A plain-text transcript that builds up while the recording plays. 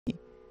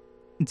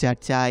যার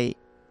চায়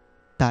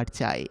তার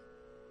চায়।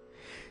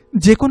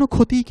 যে কোনো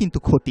ক্ষতিই কিন্তু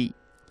ক্ষতি,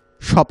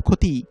 সব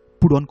ক্ষতি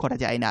পূরণ করা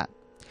যায় না।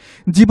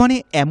 জীবনে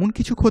এমন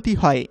কিছু ক্ষতি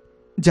হয়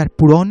যার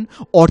পূরণ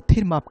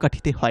অর্থের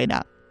মাপকাঠিতে হয় না।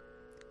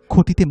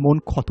 ক্ষতিতে মন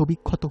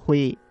ক্ষতবিক্ষত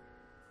হয়ে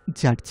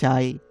যার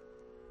চায়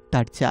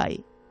তার চায়।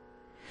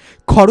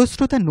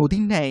 খরস্রোতা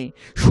নদীর ন্যায়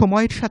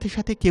সময়ের সাথে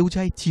সাথে কেউ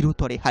যায়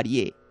চিরতরে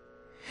হারিয়ে,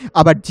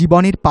 আবার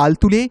জীবনের পাল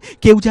তুলে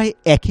কেউ যায়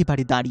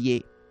একেবারে দাঁড়িয়ে।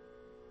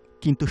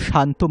 কিন্তু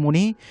শান্ত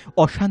মনে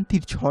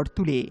অশান্তির ঝড়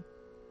তুলে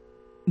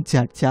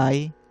যার চায়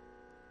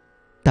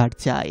তার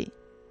চায়।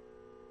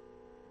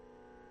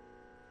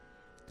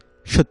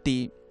 সত্যি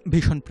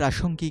ভীষণ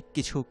প্রাসঙ্গিক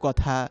কিছু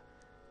কথা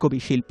কবি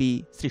শিল্পী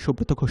শ্রী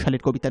সুব্রত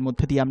ঘোষালের কবিতার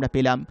মধ্যে দিয়ে আমরা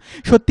পেলাম।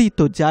 সত্যিই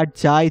তো, যার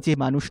চায় যে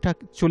মানুষটা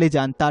চলে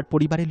যান তার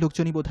পরিবারের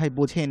লোকজনই বোধহয়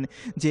বোঝেন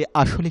যে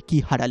আসলে কি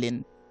হারালেন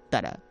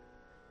তারা,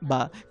 বা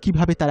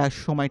কিভাবে তারা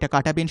সময়টা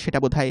কাটাবেন সেটা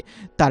বোধহয়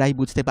তারাই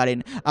বুঝতে পারেন।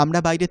 আমরা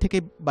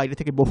বাইরে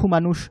থেকে বহু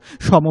মানুষ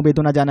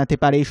সমবেদনা জানাতে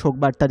পারে,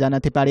 শোকবার্তা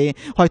জানাতে পারে,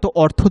 হয়তো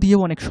অর্থ দিয়েও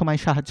অনেক সময়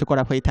সাহায্য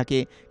করা হয়ে থাকে,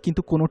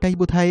 কিন্তু কোনোটাই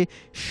বোধহয়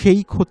সেই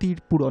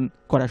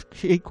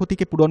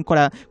ক্ষতিকে পূরণ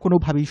করা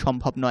কোনোভাবেই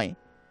সম্ভব নয়।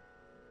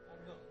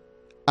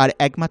 আর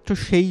একমাত্র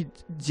সেই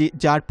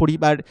যার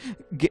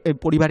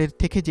পরিবারের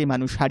থেকে যে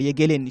মানুষ হারিয়ে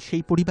গেলেন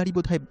সেই পরিবারই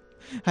বোধহয়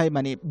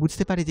মানে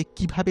বুঝতে পারে যে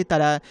কিভাবে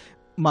তারা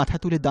মাথা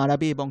তুলে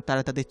দাঁড়াবে, এবং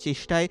তারা তাদের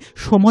চেষ্টায়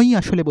সময়ই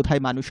আসলে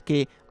বোধহয় মানুষকে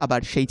আবার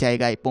সেই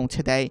জায়গায়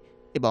পৌঁছে দেয়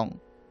এবং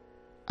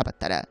আবার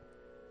তারা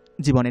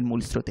জীবনের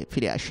মূল স্রোতে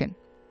ফিরে আসেন।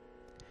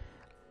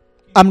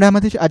 আমরা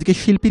আমাদের আজকে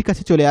শিল্পীর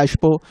কাছে চলে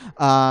আসব।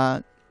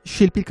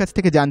 শিল্পীর কাছ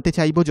থেকে জানতে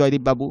চাইব,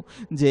 জয়দীপ বাবু,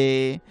 যে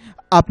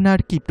আপনার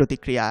কি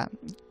প্রতিক্রিয়া?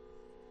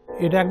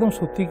 এটা একদম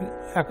সত্যি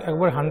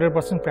একবার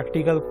 100%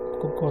 প্র্যাকটিক্যাল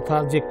কথা,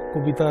 যে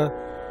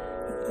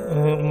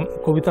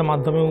কবিতার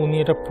মাধ্যমে উনি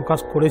এটা প্রকাশ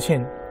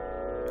করেছেন।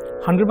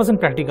 100%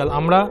 প্র্যাকটিক্যাল।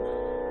 আমরা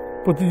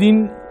প্রতিদিন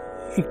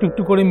একটু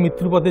একটু করে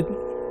মৃত্যুর পথে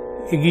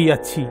এগিয়ে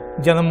যাচ্ছি,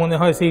 যেন মনে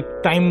হয় সেই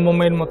টাইম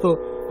বোমের মতো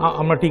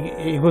আমরা ঠিক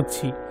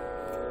এগোচ্ছি,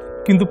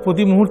 কিন্তু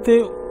প্রতি মুহূর্তে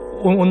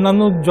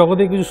অন্যান্য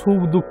জগতে কিছু সুখ,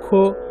 দুঃখ,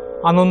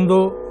 আনন্দ,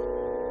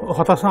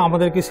 হতাশা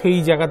আমাদেরকে সেই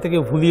জায়গা থেকে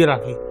ভুলিয়ে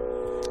রাখে।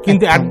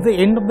 কিন্তু at the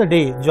end of the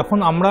day যখন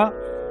আমরা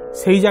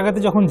সেই জায়গাতে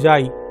যখন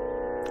যাই,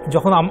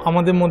 যখন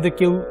আমাদের মধ্যে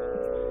কেউ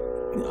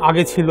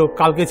আগে ছিল,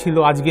 কালকে ছিল,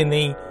 আজকে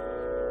নেই,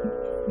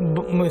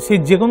 সে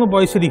যে কোনো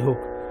বয়সেরই হোক,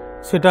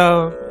 সেটা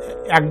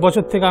 1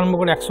 বছর থেকে আরম্ভ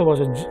করে 100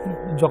 বছর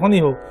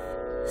যখনই হোক,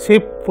 সে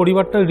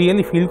পরিবারটা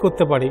রিয়েলি ফিল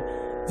করতে পারে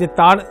যে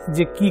তার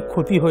যে কি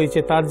ক্ষতি হয়েছে,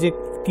 তার যে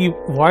কি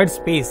ভয়েড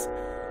স্পেস,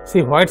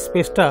 সেই ভয়েড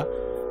স্পেসটা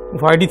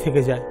ভয়েডই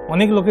থেকে যায়।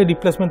 অনেক লোকের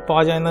রিপ্লেসমেন্ট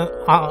পাওয়া যায় না,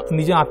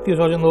 নিজের আত্মীয়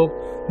স্বজন হোক,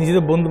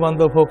 নিজেদের বন্ধু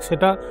বান্ধব হোক,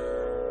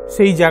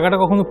 সেই জায়গাটা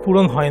কখনো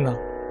পূরণ হয় না।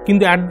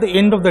 কিন্তু at the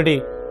end of the day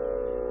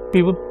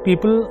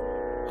people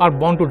are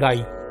born to die.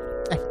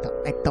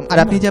 একদম। আর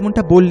আপনি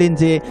যেমনটা বললেন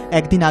যে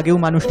একদিন আগেও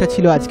মানুষটা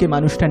ছিল, আজকে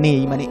মানুষটা নেই,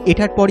 মানে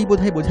এটার পরই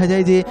বোধহয় বোঝা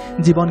যায় যে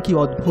জীবন কি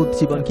অদ্ভুত,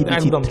 জীবন কি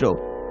বিচিত্র।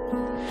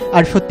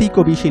 আর সত্যিই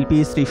কবি শিল্পী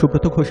শ্রী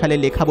সুব্রত ঘোষালের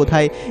লেখা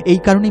বোধহয় এই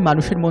কারণেই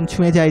মানুষের মন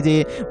ছুঁয়ে যায় যে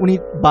উনি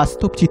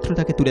বাস্তব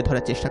চিত্রটাকে তুলে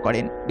ধরার চেষ্টা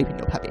করেন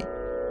বিভিন্নভাবে।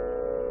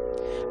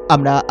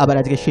 আমরা আবার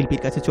আজকে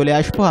শিল্পীর কাছে চলে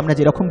আসবো। আমরা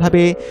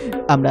যেরকমভাবে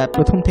আমরা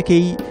প্রথম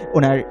থেকেই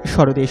ওনার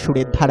স্বরদের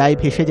সুরের ধারায়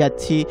ভেসে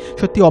যাচ্ছি,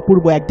 সত্যি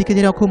অপূর্ব। একদিকে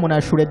যেরকম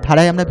ওনার সুরের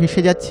ধারায় আমরা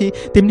ভেসে যাচ্ছি,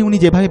 তেমনি উনি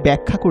যেভাবে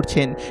ব্যাখ্যা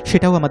করছেন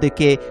সেটাও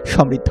আমাদেরকে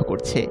সমৃদ্ধ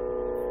করছে।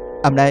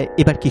 আমরা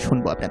এবার কি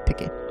শুনবো আপনার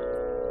থেকে?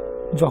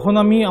 যখন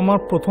আমি আমার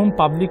প্রথম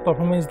পাবলিক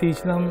পারফরমেন্স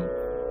দিয়েছিলাম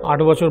 8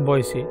 বছর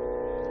বয়সে,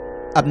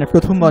 আপনার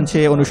প্রথম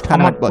মঞ্চে অনুষ্ঠান,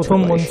 প্রথম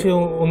মঞ্চে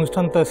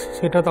অনুষ্ঠানটা,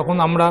 সেটা তখন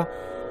আমরা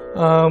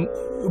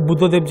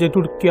বুদ্ধদেব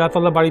জেঠুর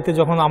কেয়াতলা বাড়িতে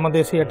যখন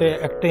আমাদের সে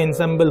একটা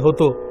এনসেম্বল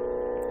হতো,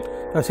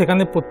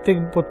 সেখানে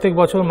প্রত্যেক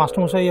বছর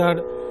মাস্টারমশাই আর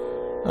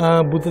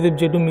বুদ্ধদেব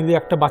জেঠু মিলে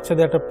একটা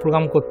বাচ্চাদের একটা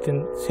প্রোগ্রাম করতেন।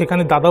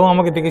 সেখানে দাদাও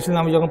আমাকে দেখেছিলেন,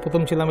 আমি যখন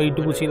প্রথম ছিলাম,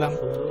 এইটুকু ছিলাম।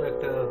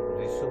 একটা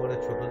দৃশ্য, মানে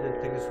ছোটদের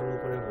থেকে শুরু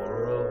করে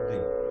বড়রা অবধি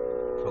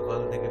সকাল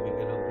থেকে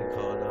বিকেল অবধি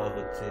খাওয়া দাওয়া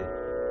হচ্ছে,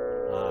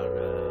 আর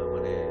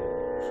মানে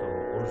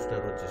অনুষ্ঠান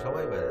হচ্ছে,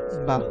 সবাই বাজাচ্ছে,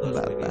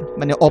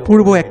 মানে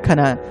অপূর্ব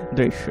একখানা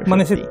দৃশ্য।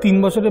 মানে সে 3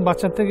 বছরের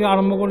বাচ্চা থেকে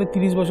আরম্ভ করে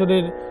 30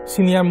 বছরের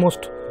সিনিয়র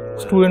মোস্ট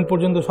স্টুডেন্ট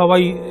পর্যন্ত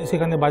সবাই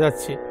সেখানে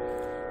বাজাচ্ছে।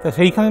 তা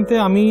সেইখানেতে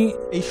আমি,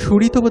 এই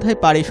সুরই তো বোধহয়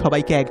পারে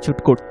সবাইকে একজোট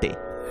করতে।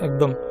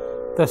 একদম।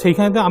 তা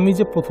সেইখানেতে আমি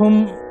যে প্রথম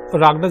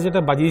রাগটা যেটা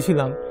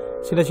বাজিয়েছিলাম,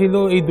 সেটা ছিল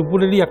এই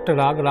দুপুরেরই একটা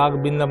রাগ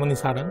বৃন্দাবনী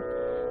সারাং।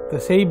 তা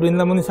সেই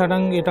বৃন্দাবনী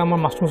সারাং, এটা আমার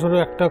মাস্টারমশাইয়েরও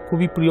একটা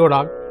খুবই প্রিয়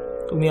রাগ।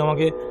 উনি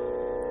আমাকে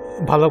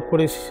ভালো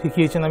করে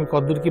শিখিয়েছেন, আমি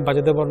কতদূর কি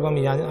বাজাতে পারবো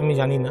আমি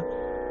জানি না।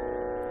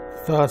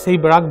 তা সেই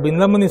রাগ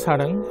বৃন্দাবনী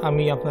সারাং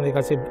আমি আপনাদের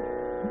কাছে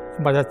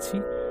বাজাচ্ছি।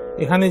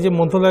 এখানে যে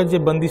মধ্যলয়ের যে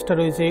বন্দিশটা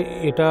রয়েছে,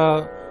 এটা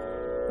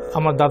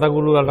আমার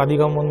দাদাগুরু আর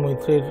রাধিকামোহন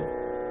মৈত্রের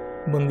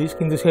বন্দিশ,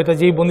 কিন্তু সেটা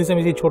যেই বন্দিশ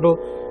আমি সেই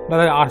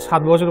ছোটোবেলায়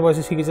 7 বছর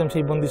বয়সে শিখেছিলাম,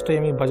 সেই বন্দিশটাই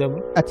আমি বাজাবো।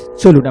 আচ্ছা,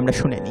 চলুন আমরা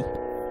শুনে নিই।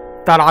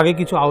 তার আগে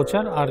কিছু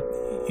আউচার আর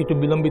একটু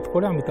বিলম্বিত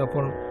করে আমি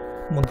তারপর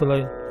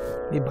মধ্যলয়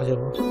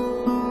বাজাবো।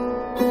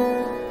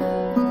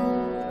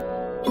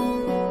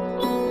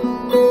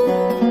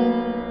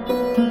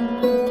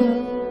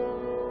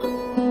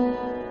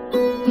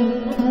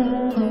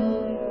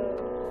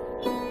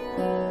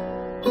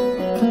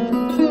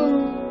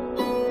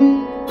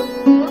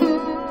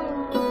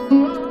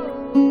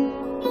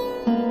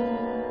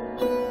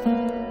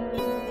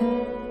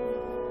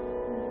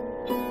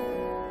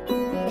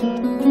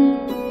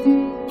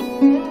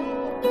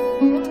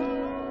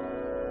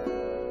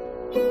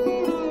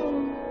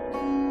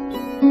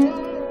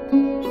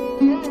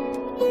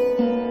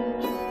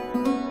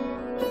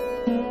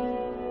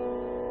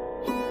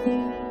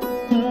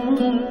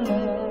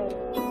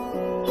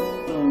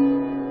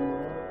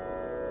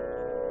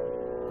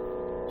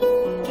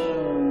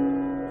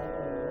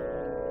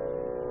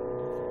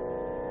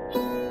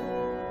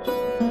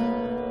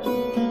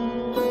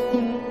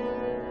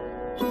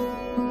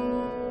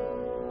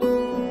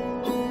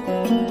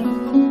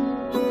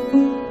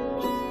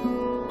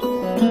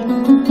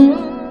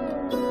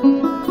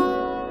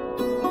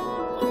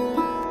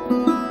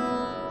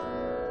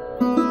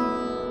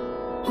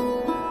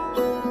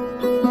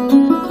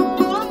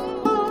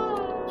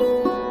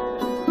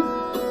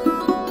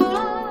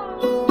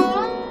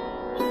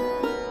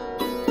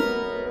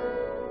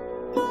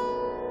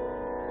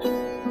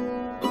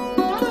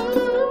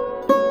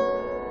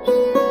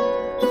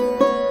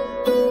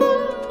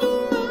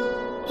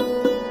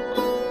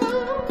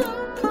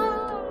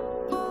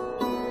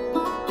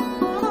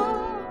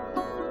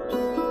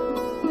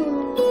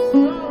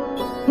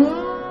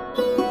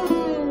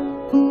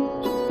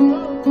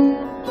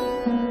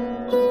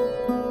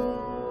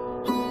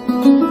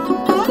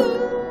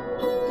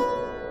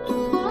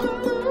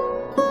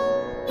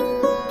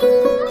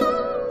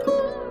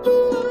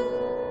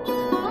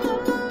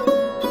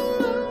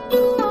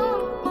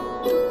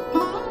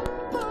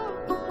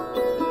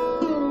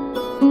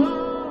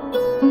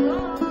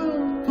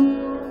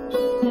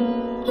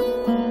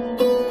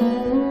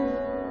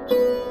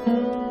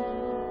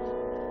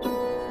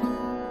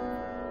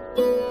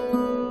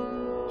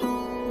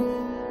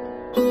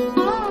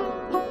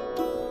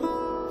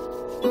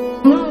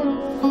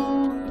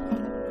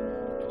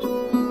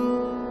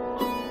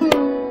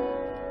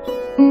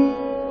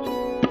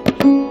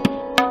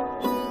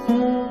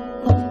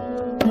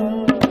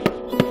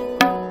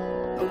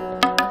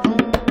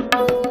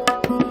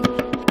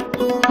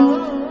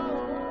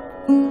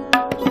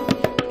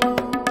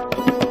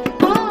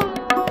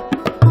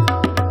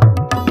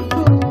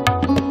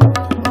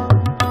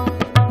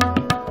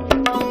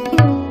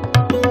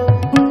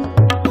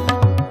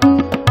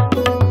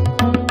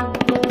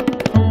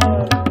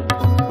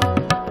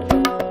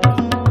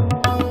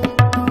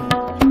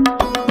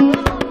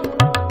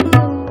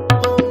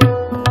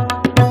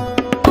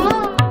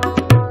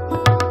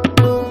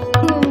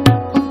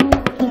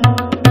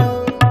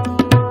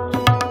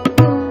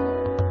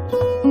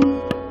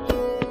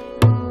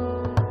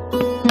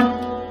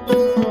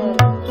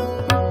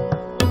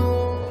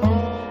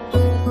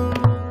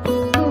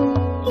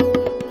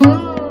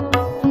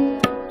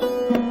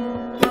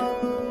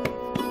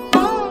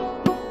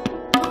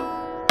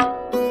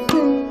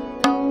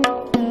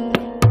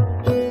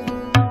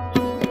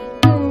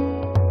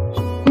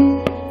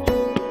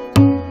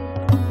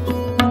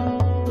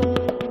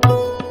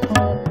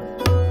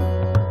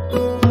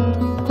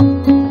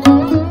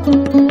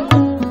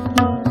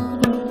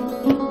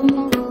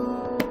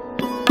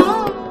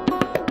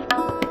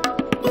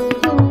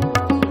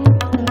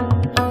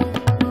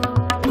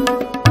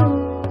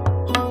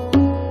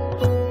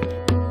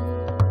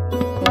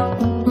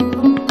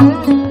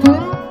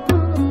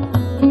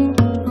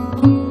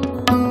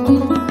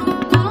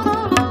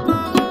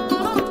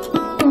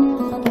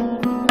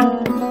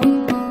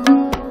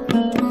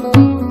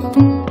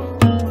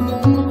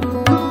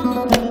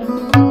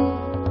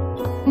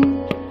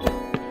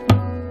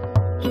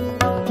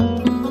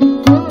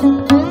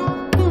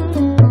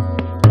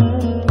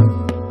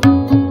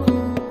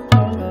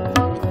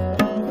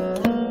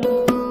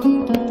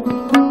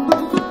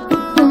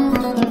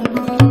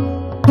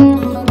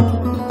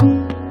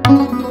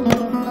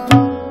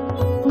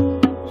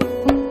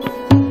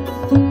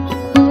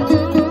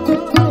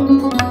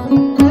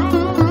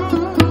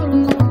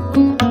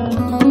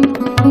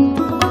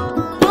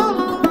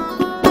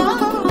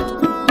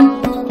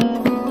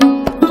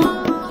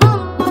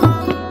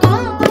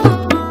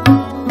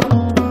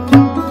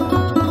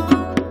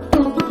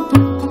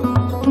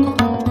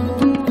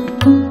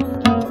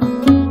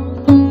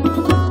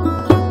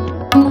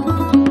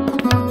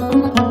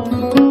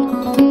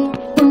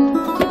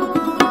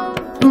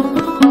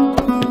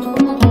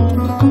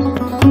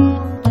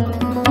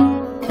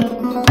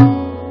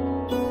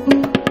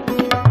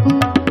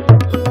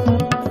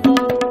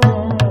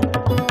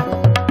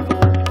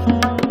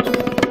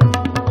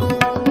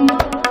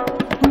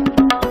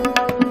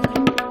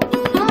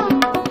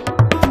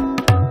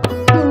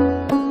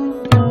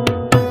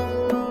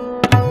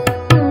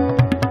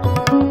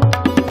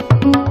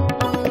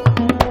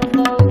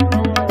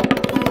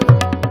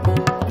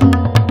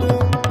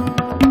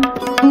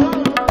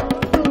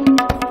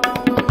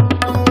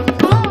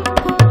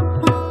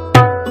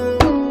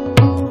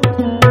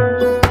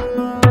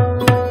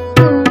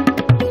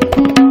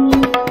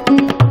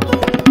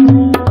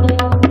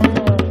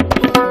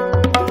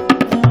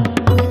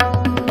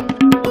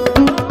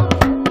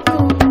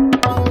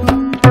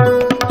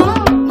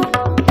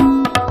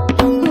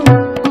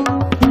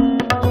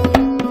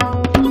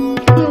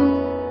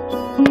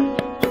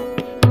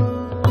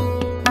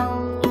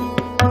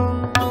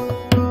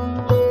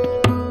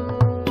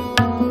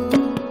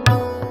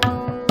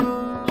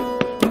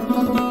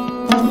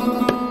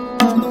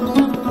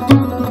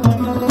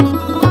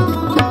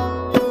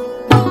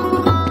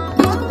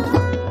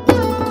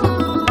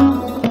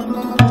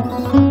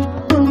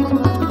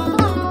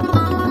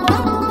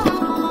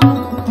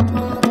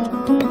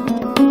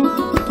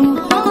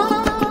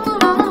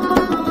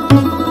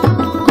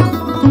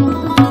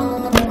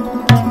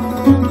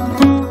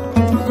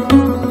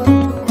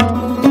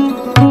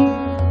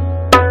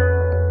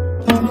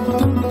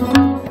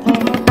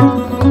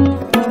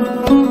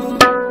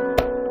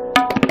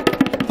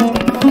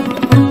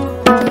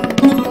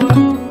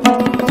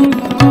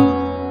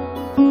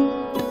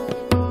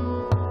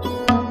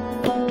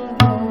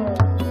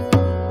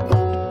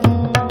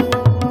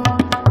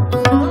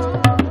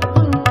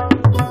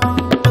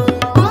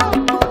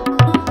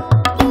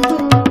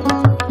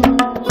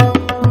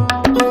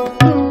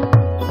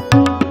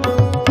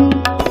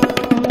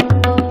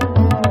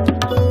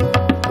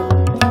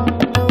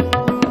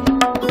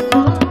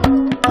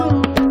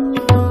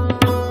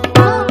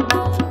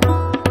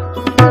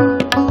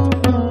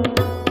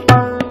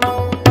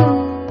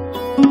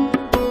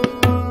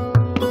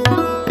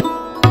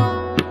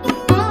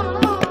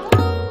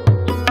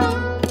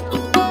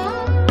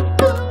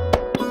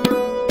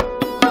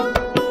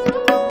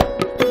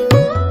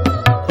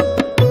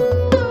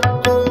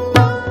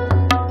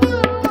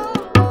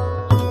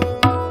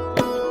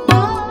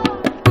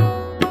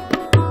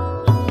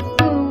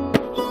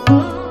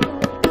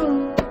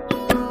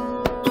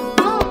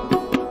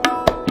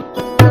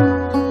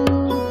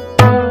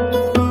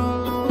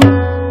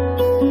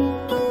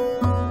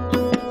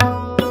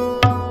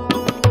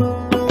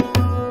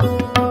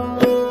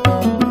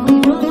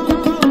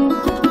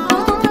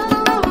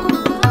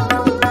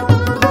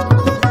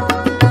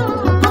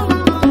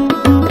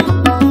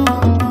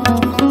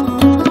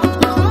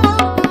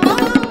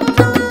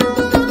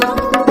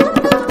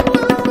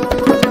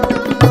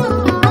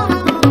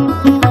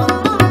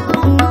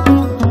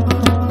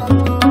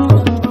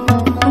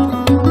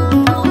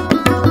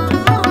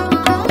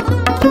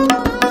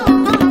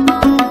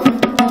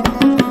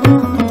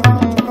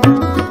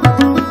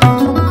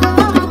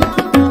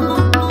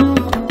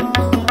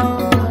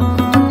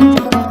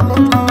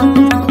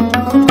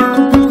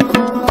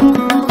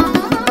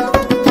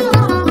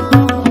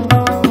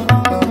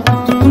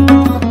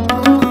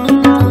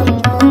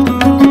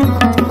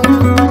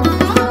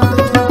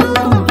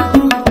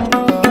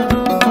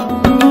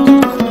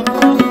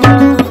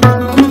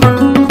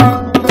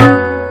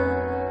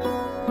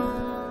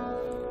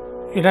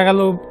 এটা গেল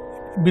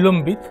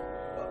বিলম্বিত।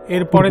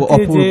 এরপরে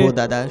অপূর্ব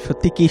দাদা,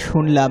 সত্যি কি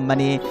শুনলাম,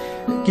 মানে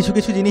কিছু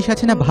কিছু জিনিস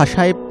আছে না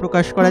ভাষায়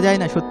প্রকাশ করা যায়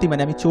না, সত্যি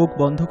মানে আমি চোখ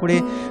বন্ধ করে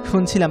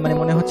শুনছিলাম, মানে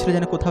মনে হচ্ছিল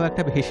যেন কোথাও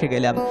একটা ভেসে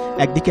গেলাম।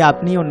 একদিকে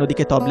আপনি,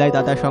 অন্যদিকে তবলায়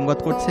দাদা সঙ্গত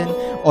করছেন,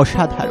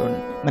 অসাধারণ।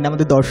 মানে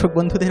আমাদের দর্শক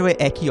বন্ধুদেরও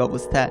একই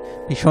অবস্থা,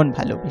 ভীষণ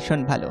ভালো, ভীষণ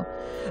ভালো।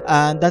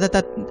 দাদা,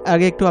 তার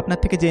আগে একটু আপনার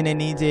থেকে জেনে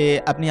নিই যে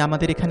আপনি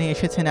আমাদের এখানে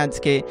এসেছেন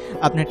আজকে,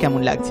 আপনার কেমন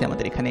লাগছে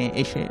আমাদের এখানে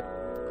এসে?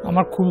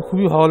 আমার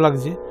খুবই ভালো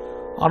লাগছে।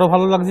 আরও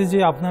ভালো লাগছে যে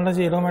আপনারা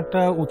যে এরকম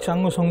একটা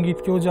উচ্চাঙ্গ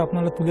সঙ্গীতকেও যে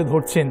আপনারা তুলে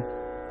ধরছেন,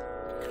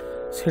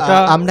 সেটা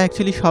আমরা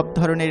অ্যাকচুয়ালি সব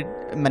ধরনের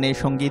মানে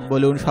সঙ্গীত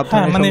বলুন, সব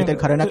ধরনের সঙ্গীতের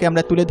ঘরানাকে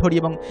আমরা তুলে ধরি,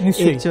 এবং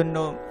এর জন্য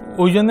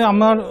ওই জন্য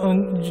আমার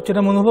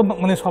যেটা মনে হলো,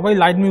 মানে সবাই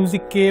লাইট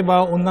মিউজিককে বা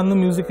অন্যান্য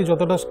মিউজিককে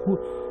যতটা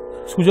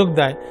সুযোগ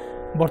দেয়,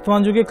 বর্তমান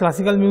যুগে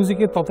ক্লাসিক্যাল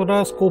মিউজিকে ততটা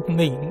স্কোপ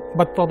নেই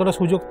বা ততটা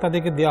সুযোগ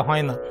তাদেরকে দেওয়া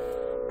হয় না।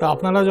 তা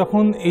আপনারা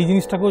যখন এই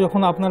জিনিসটাকেও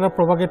যখন আপনারা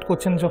প্রোপাগেট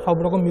করছেন, সব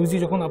রকম মিউজিক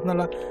যখন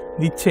আপনারা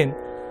দিচ্ছেন,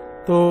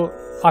 তো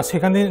আর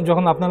সেখানে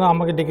যখন আপনারা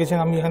আমাকে ডেকেছেন,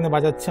 আমি এখানে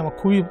বাজাচ্ছি, আমার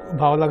খুবই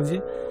ভালো লাগছে।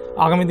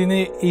 আগামী দিনে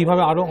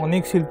এইভাবে আরো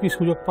অনেক শিল্পী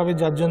সুযোগ পাবে,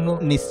 যার জন্য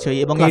নিশ্চয়ই,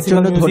 এবং এর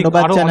জন্য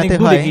ধন্যবাদ জানাতে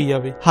হয়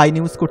হাই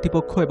নিউজ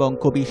কর্তৃপক্ষ এবং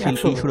কবি,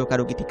 শিল্পী, সুরকার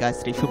ও গীতিকার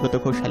শ্রী সুব্রত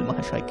ঘোষাল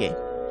মহাশয়কে।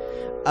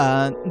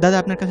 দাদা,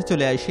 আপনার কাছে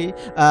চলে আসি।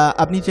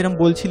 আপনি যেরকম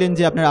বলছিলেন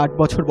যে আপনার 8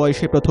 বছর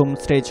বয়সে প্রথম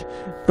স্টেজ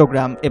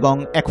প্রোগ্রাম, এবং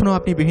এখনও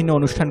আপনি বিভিন্ন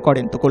অনুষ্ঠান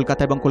করেন, তো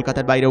কলকাতা এবং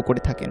কলকাতার বাইরেও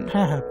করে থাকেন।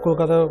 হ্যাঁ,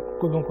 কলকাতা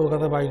এবং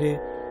কলকাতার বাইরে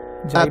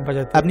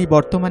আপনি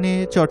বর্তমানে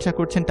চর্চা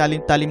করছেন,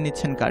 তালিম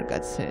নিচ্ছেন কার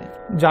কাছে?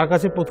 যার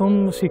কাছে প্রথম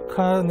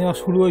শিক্ষা নেওয়া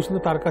শুরু হয়েছিল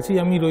তার কাছেই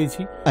আমি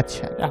রয়েছি।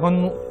 আচ্ছা। এখন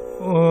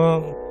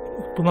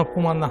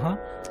কুমার নাহা,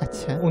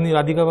 আচ্ছা, উনি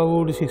রাধিকা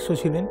বাবুর শিষ্য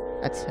ছিলেন।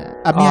 আচ্ছা।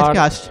 আপনি আজকে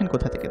আসছেন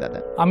কোথা থেকে দাদা?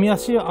 আমি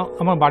আসছি,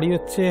 আমার বাড়ি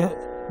হচ্ছে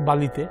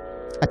বালিতে।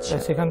 আচ্ছা,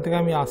 সেখান থেকে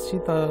আমি আসছি।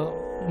 তা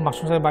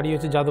মাস্টারমশাই বাড়ি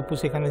হচ্ছে যাদবপুর,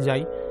 সেখানে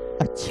যাই।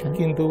 আচ্ছা।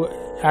 কিন্তু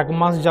 1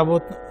 মাস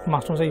যাবৎ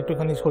মাস্টারমশাই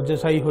একটুখানি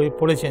শয্যাশায়ী হয়ে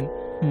পড়েছেন।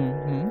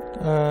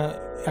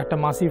 একটা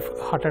মাসিভ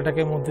হার্ট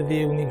অ্যাটাকের মধ্যে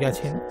দিয়ে উনি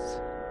গেছেন।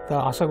 তা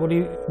আশা করি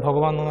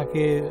ভগবান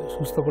ওনাকে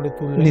সুস্থ করে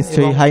তুলবেন।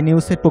 নিশ্চয়ই হাই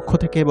নিউজের পক্ষ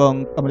থেকে এবং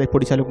আমাদের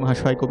পরিচালক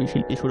মহাশয়, কবি,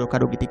 শিল্পী,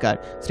 সুরকার ও গীতিকার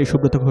শ্রী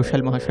সুব্রত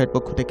ঘোষাল মহাশয়ের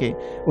পক্ষ থেকে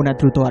ওনার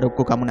দ্রুত আরোগ্য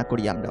কামনা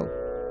করি আমরাও।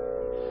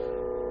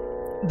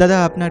 দাদা,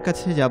 আপনার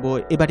কাছে যাব,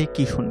 এবারে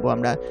কি শুনবো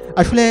আমরা?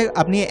 আসলে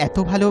আপনি এত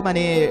ভালো,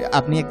 মানে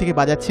আপনি একদিকে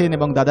বাজাচ্ছেন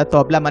এবং দাদা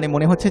তবলা, মানে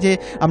মনে হচ্ছে যে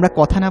আমরা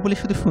কথা না বলে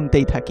শুধু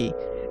শুনতেই থাকি।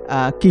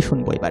 কি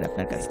শুনবো এবার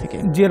আপনার কাছ থেকে?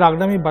 যে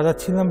রাগটা আমি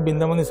বাজাচ্ছিলাম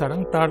বৃন্দাবনী সারাং,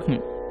 তার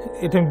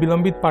এটা আমি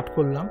বিলম্বিত পাঠ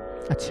করলাম।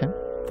 আচ্ছা।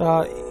 তা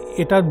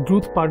এটা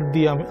দ্রুত পাঠ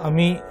দিয়ে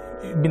আমি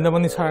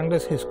বৃন্দাবনী সারাংটা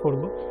শেষ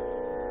করব।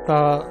 তা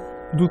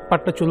দ্রুত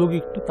পাঠটা চলুক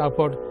একটু,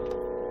 তারপর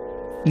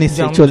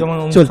নিশ্চয়ই যেমন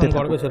অনুষ্ঠান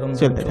করবে সেরকম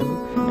চলতে থাকবে।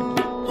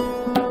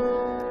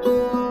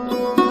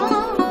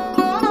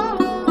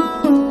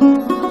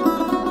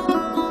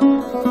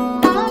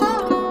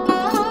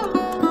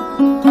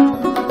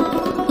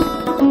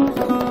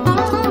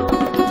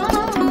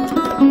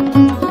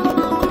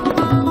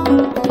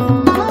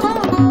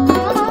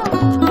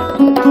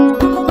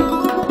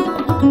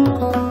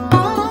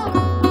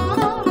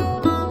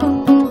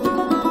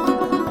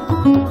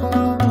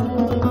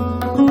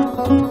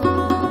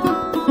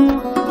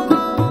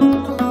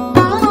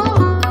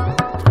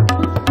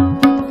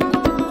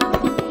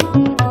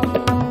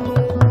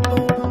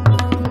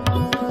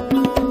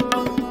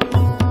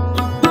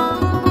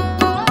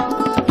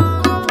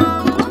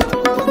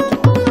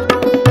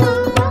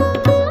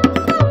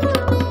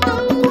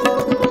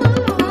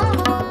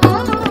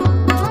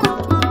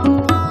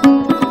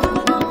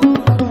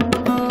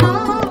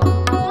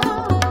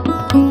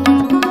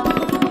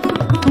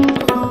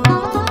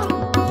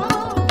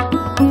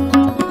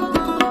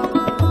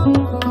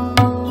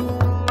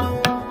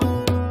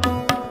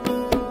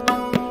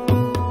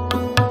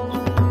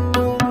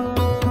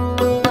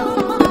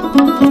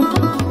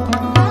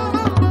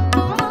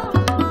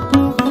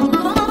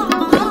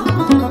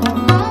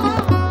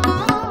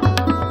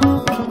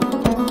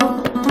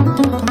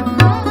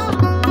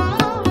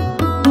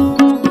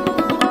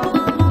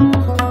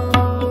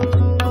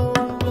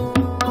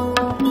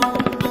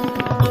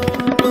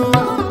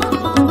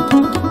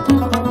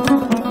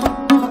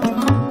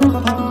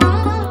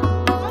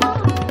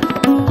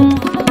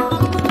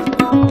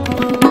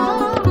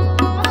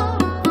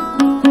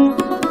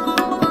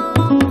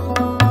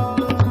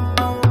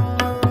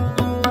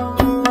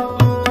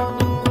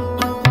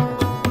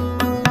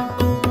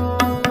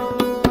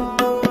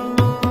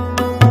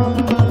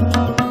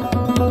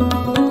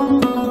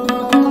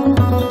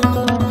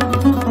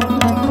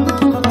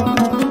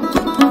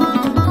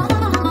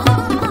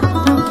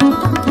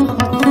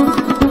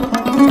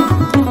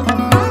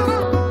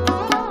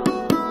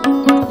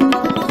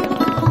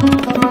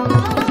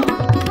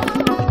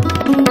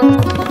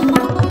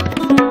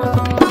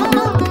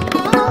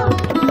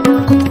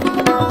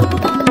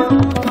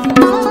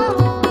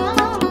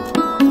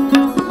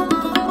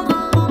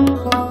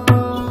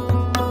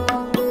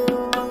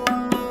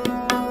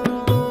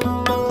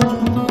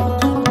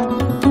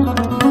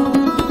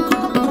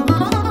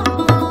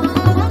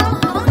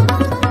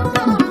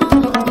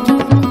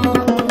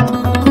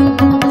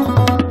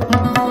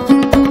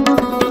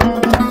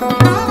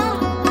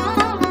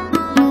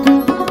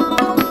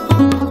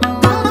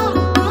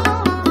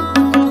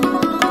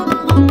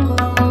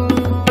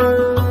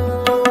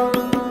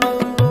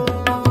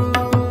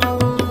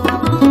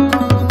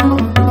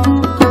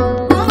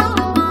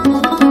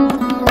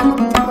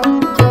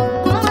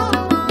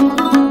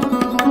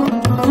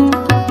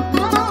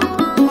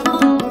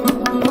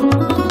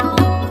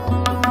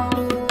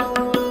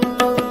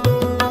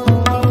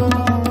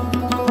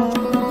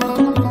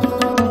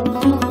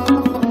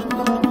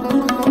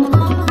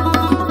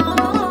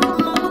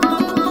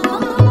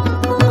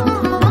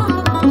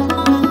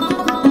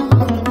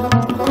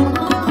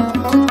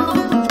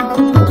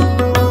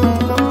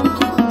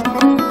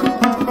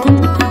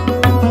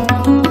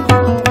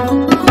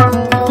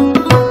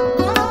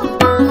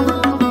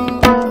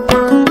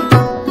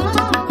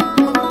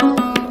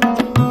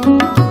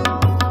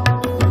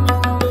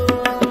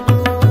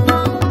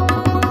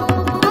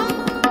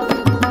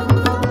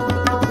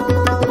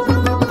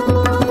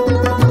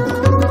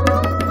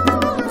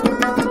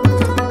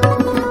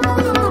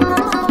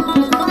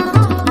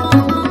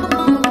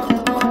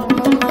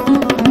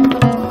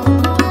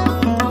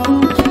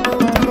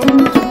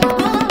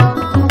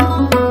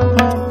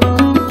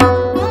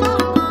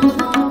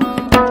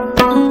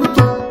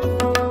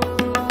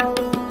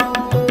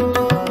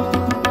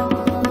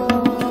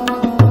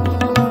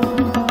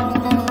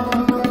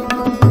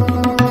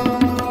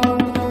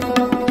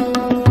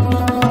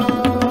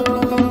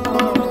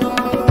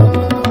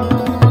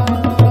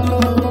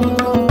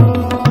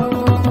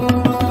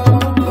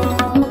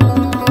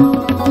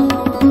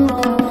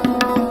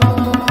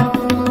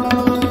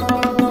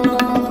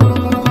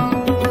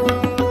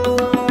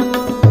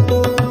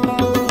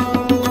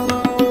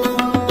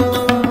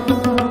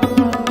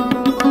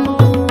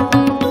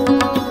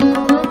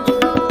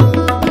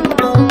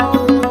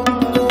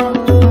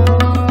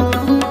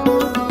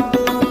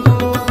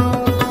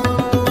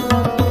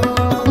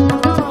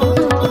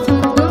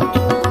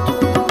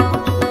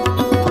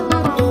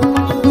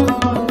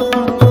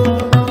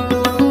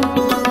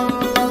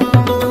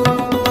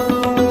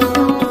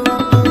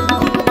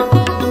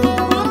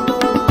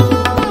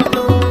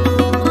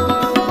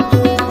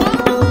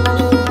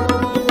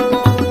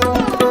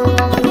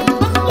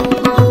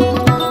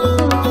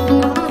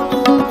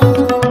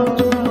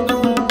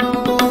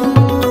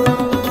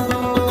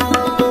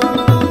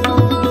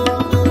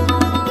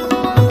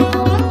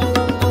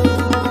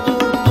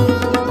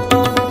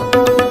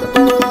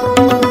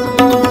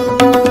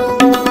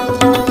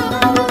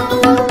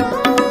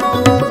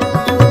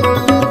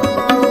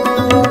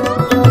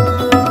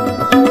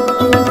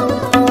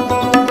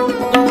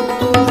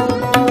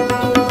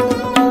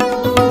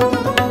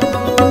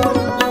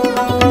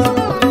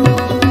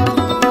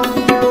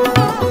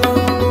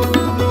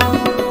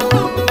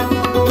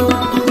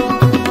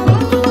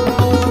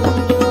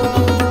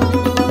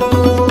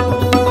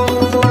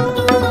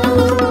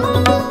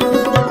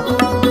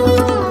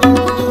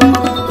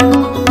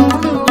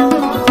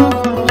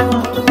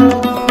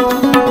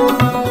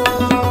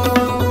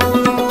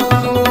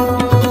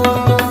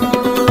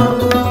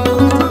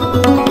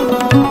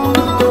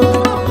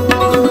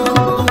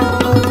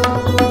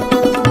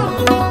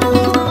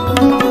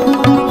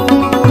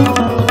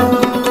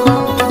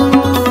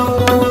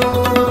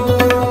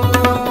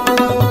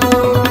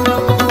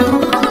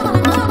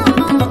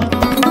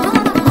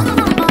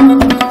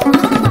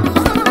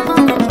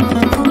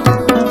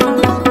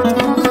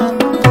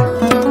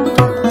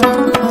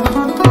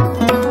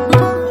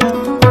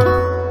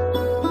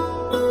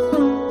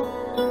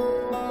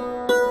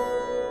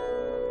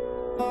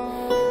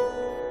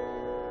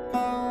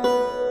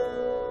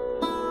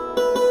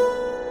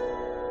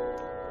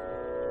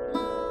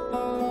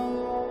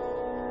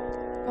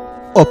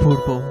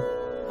 অপূর্ব।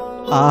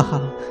 আহা,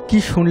 কি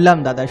শুনলাম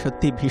দাদা,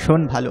 সত্যি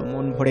ভীষণ ভালো,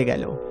 মন ভরে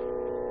গেল,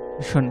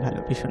 ভীষণ ভালো,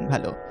 ভীষণ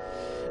ভালো।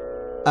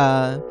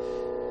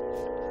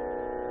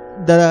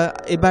 দাদা,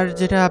 এবার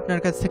যেটা আপনার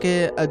কাছ থেকে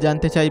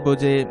জানতে চাইবো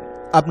যে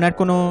আপনার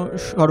কোনো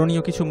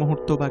স্মরণীয় কিছু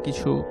মুহূর্ত বা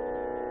কিছু?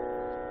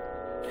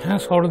 হ্যাঁ,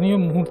 স্মরণীয়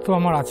মুহূর্ত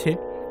আমার আছে।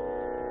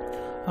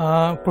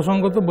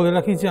 প্রসঙ্গত বলে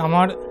রাখি যে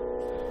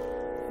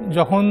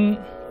যখন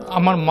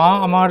আমার মা,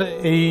 আমার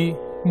এই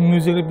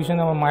মিউজিকের পিছনে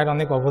আমার মায়ের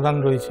অনেক অবদান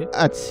রয়েছে।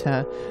 আচ্ছা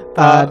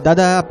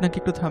দাদা, আপনাকে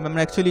একটু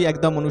আমরা অ্যাকচুয়ালি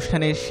একদম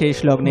অনুষ্ঠানের শেষ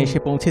লগ্নে এসে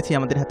পৌঁছেছি,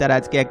 আমাদের হাতে আর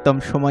আজকে একদম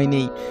সময়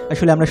নেই,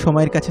 আসলে আমরা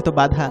সময়ের কাছে তো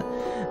বাধা।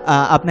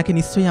 আপনাকে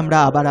নিশ্চয়ই আমরা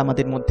আবার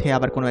আমাদের মধ্যে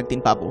আবার কোনো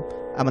একদিন পাবো,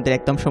 আমাদের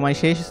একদম সময়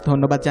শেষ।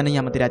 ধন্যবাদ জানাই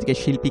আমাদের আজকে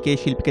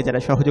শিল্পীকে যারা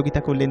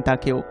সহযোগিতা করলেন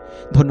তাকেও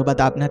ধন্যবাদ।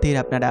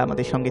 আপনারা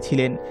আমাদের সঙ্গে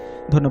ছিলেন।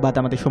 ধন্যবাদ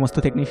আমাদের সমস্ত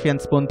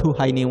টেকনিশিয়ানস বন্ধু,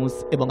 হাই নিউজ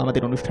এবং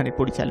আমাদের অনুষ্ঠানের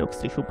পরিচালক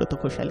শ্রী সুব্রত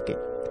ঘোষালকে।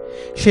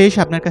 শেষ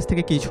আপনার কাছ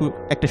থেকে কিছু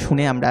একটা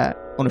শুনে আমরা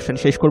অনুষ্ঠান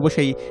শেষ করব,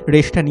 সেই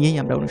রেশটা নিয়েই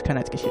আমরা অনুষ্ঠান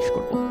আজকে শেষ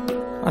করব।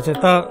 আচ্ছা,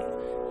 তা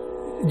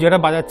যেটা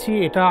বাজাচ্ছি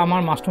এটা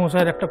আমার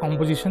মাস্টারমশাইয়ের একটা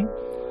কম্পোজিশন,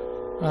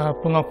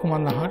 প্রণব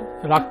কুমার নাহার,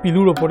 রাগ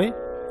পিলুর ওপরে।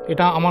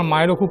 এটা আমার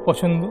মায়েরও খুব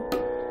পছন্দ,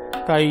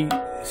 তাই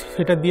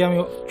সেটা দিয়ে আমি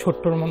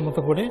ছোট্টর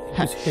মতো করে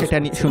সেটা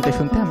শুনতে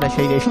শুনতে আমরা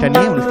সেই রেশটা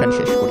নিয়ে অনুষ্ঠান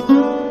শেষ করি।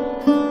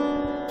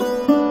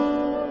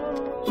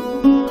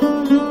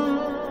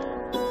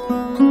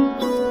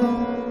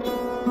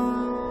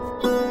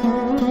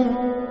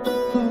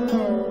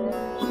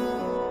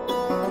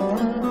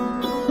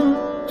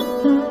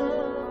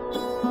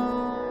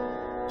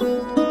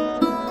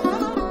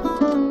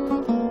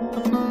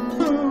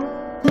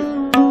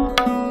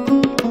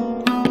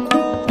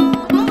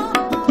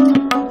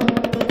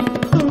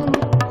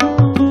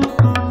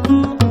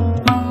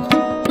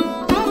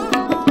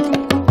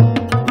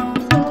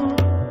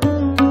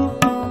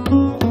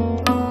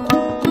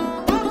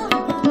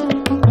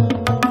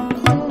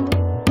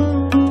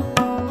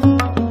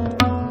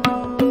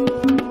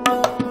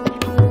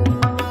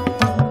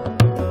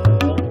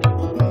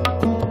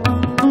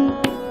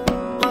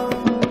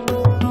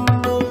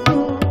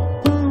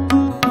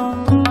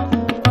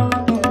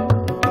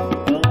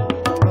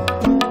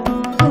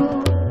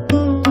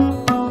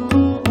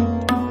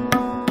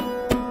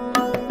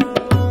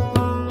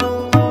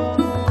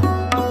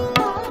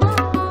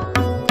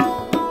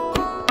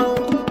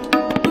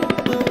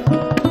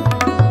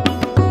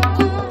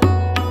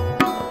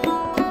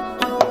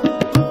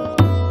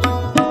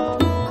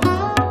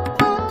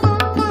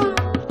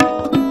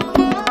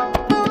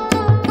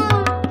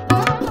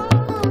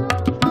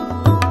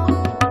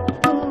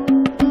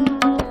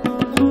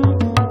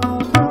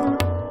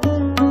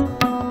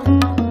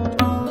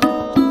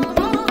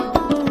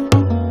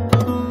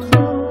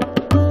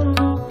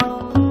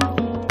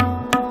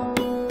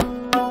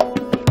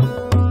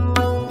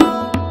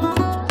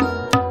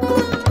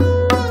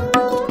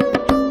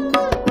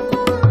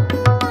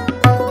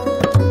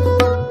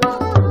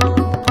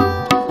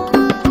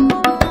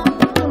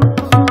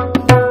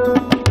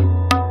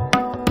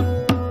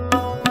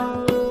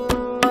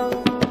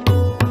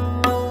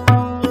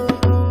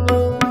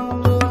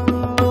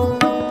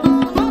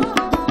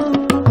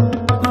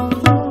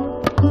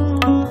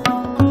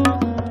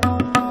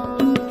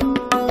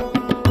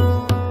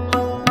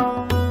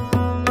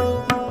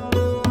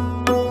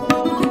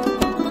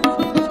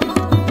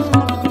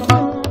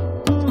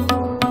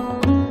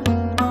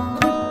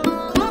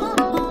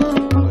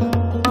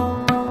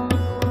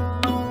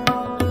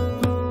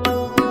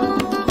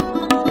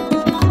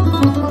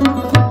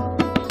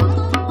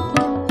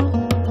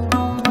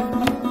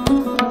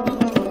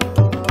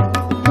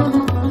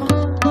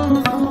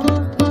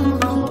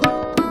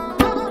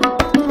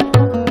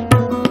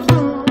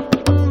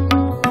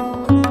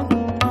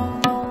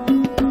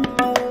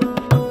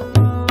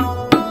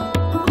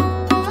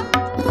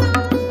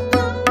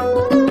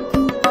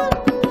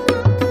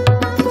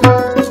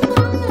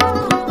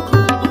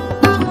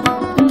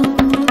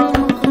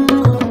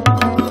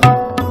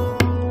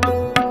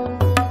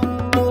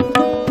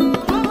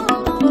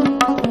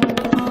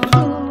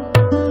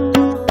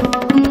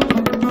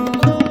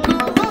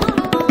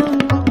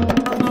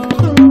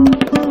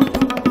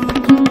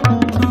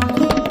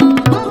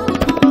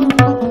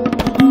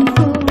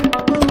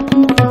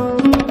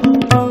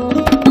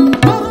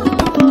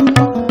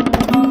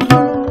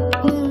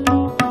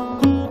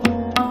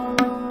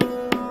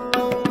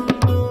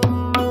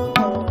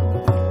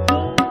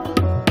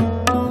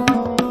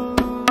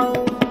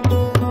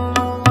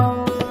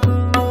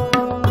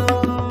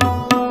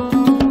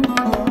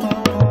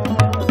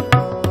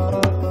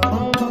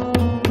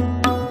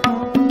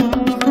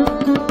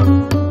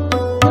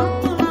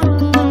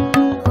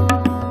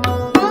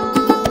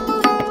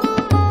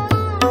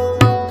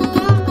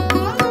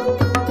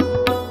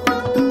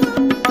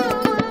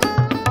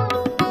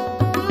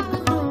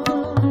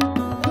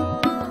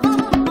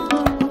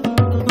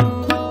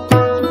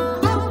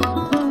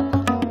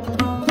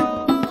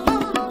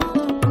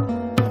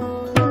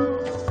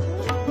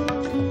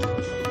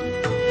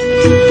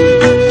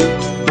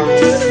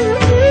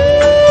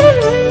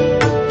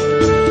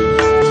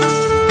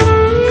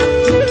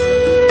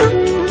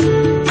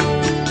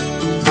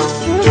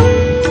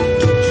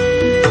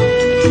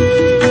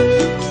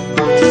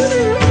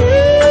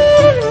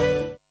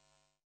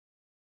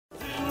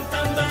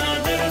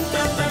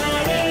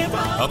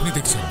 আপনি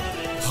দেখছেন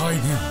হাই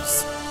নিউজ,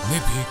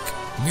 নির্ভীক,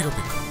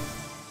 নিরপেক্ষ।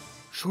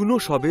 শুনো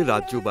সবে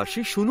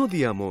রাজ্যবাসী, শুনো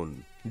দিয়া মন,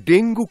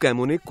 ডেঙ্গু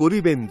কেমনে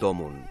করিবেন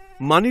দমন।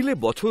 মানিলে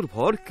বছর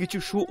ভর কিছু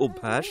সু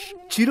অভ্যাস,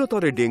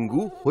 চিরতরে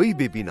ডেঙ্গু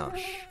হইবে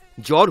বিনাশ।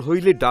 জ্বর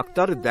হইলে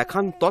ডাক্তার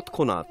দেখান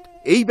তৎক্ষণাৎ,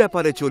 এই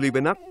ব্যাপারে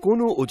চলিবে না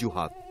কোনো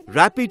অজুহাত।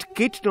 র্যাপিড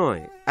কিট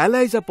নয়,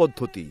 অ্যালাইজা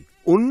পদ্ধতি,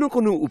 অন্য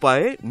কোনো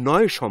উপায়ে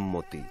নয়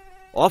সম্মতি।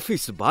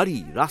 অফিস, বাড়ি,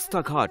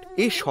 রাস্তাঘাট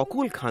এ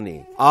সকলখানে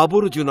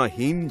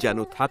আবর্জনাহীন যেন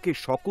থাকে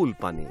সকল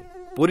পানে।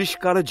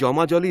 পরিষ্কার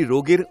জমাজলি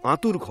রোগের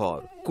আঁতুর ঘর,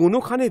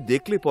 কোনোখানে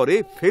দেখলে পরে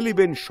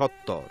ফেলিবেন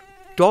সত্তর।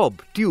 টব,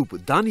 টিউব,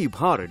 দানি,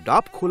 ভাঁড়,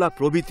 ডাব খোলা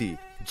প্রভৃতি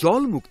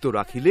জলমুক্ত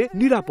রাখিলে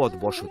নিরাপদ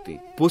বসতি।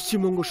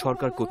 পশ্চিমবঙ্গ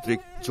সরকার কর্তৃক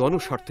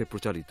জনস্বার্থে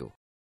প্রচারিত।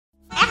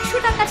 100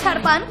 টাকা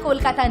ছাড় পান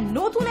কলকাতার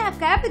নতুন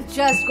অ্যাপ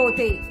জাস্ট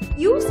গোতে।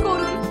 ইউজ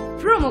করুন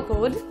promo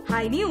code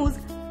high news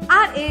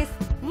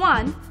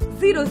RS100।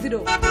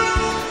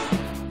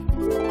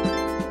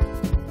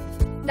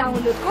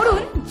 Download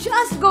করুন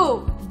জাস্ট গো,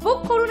 বুক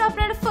করুন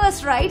আপনার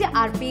ফার্স্ট রাইড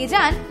আর পেয়ে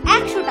যান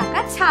 100 টাকা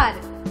ছাড়।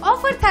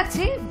 অফার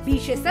থাকছে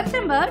 20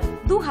 সেপ্টেম্বর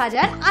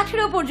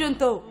 2018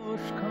 পর্যন্ত।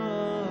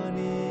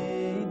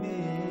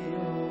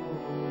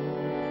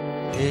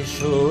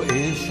 এসো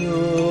এসো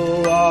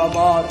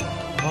আমার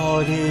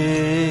ঘরে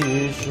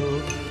এসো,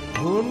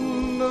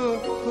 ধন্য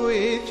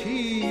হয়েছি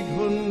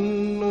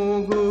ধন্য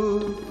গো।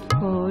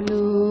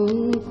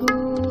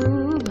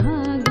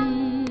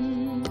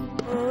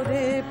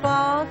 ওরে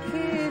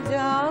পাখি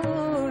যাও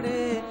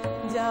রে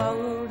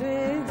যাও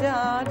রে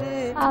যা রে,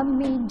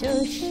 আমি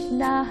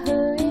জোছনা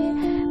হয়ে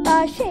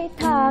পাশে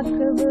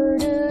থাকবো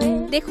রে।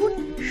 দেখুন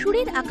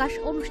সুরের আকাশ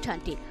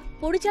অনুষ্ঠানটি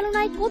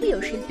পরিচালনায় কবি ও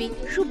শিল্পী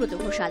সুব্রত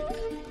ঘোষাল,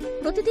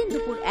 প্রতিদিন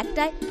দুপুর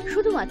 1টায়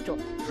শুধুমাত্র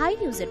হাই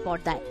নিউজের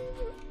পর্দায়।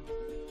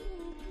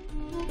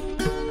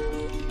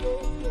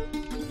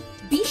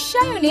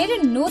 বিশ্বায়নের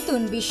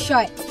নতুন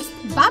বিস্ময়,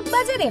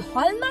 বাগবাজারে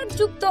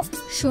হলমার্কযুক্ত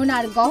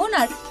সোনার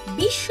গহনার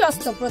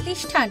বিশ্বস্ত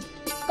প্রতিষ্ঠান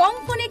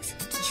কম্পোনেক্স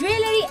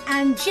জুয়েলারি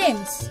অ্যান্ড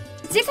জেমস,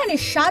 যেখানে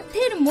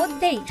সাধ্যের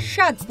মধ্যেই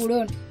স্বাদ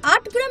পূরণ।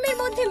 8 গ্রামের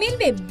মধ্যে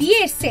মিলবে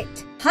বিয়ের সেট,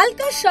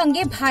 হালকার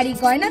সঙ্গে ভারী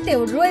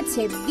গয়নাতেও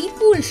রয়েছে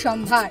বিপুল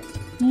সম্ভার।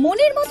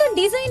 মনের মতো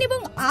ডিজাইন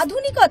এবং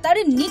আধুনিকতার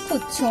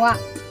নিখুঁত ছোঁয়া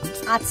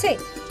আছে।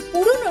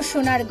 পুরনো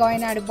সোনার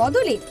গয়নার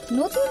বদলে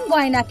নতুন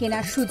গয়না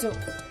কেনার সুযোগ।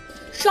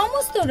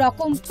 সমস্ত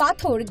রকম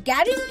পাথর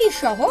গ্যারান্টি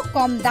সহ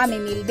কম দামে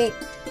মিলবে।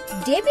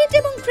 ডেবিট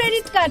এবং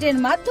ক্রেডিট কার্ডের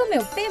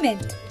মাধ্যমেও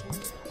পেমেন্ট।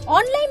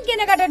 অনলাইন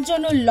কেনাকাটার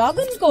জন্য লগ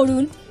ইন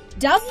করুন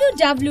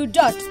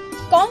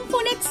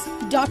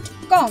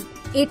www.componex.com।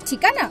 এর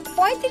ঠিকানা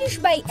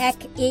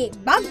 35/1A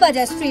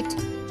Bagbazar street,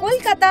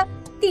 Kolkata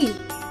 3।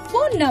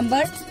 Phone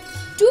নম্বর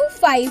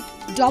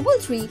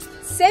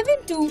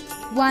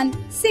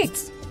 25337216,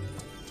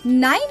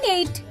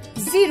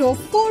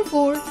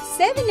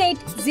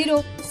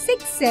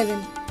 9804478067।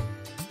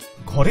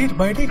 ঘরের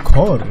বাইরে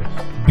ঘর,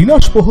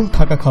 বিলাসবহুল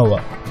থাকা খাওয়া,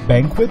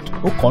 ব্যাংকোয়েট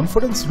ও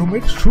কনফারেন্স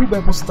রুমের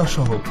সুব্যবস্থা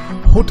সহ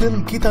হোটেল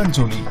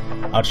গীতাঞ্জলি।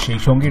 আর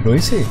সেই সঙ্গে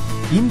রয়েছে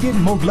ইন্ডিয়ান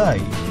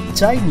মোগলাই,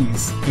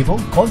 চাইনিজ এবং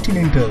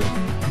কন্টিনেন্টাল।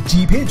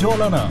 জিভে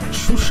জল আনা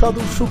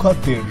সুস্বাদু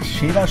সুখাদ্যের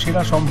সেরা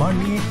সেরা সম্ভার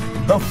নিয়ে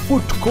the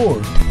food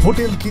court,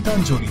 hotel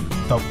Gitanjali,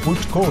 the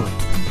food court.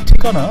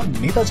 ঠিকানা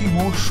নেতাজি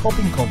মোড়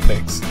শপিং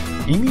কমপ্লেক্স,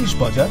 ইংলিশ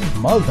বাজার,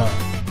 মালদা।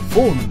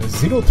 ফোন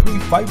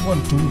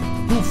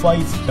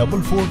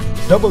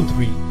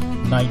 03512254433,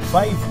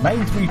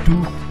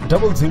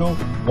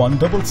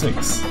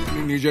 9593200166।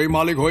 নিজেই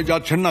মালিক হয়ে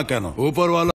যাচ্ছেন না কেন? উপরওয়ালা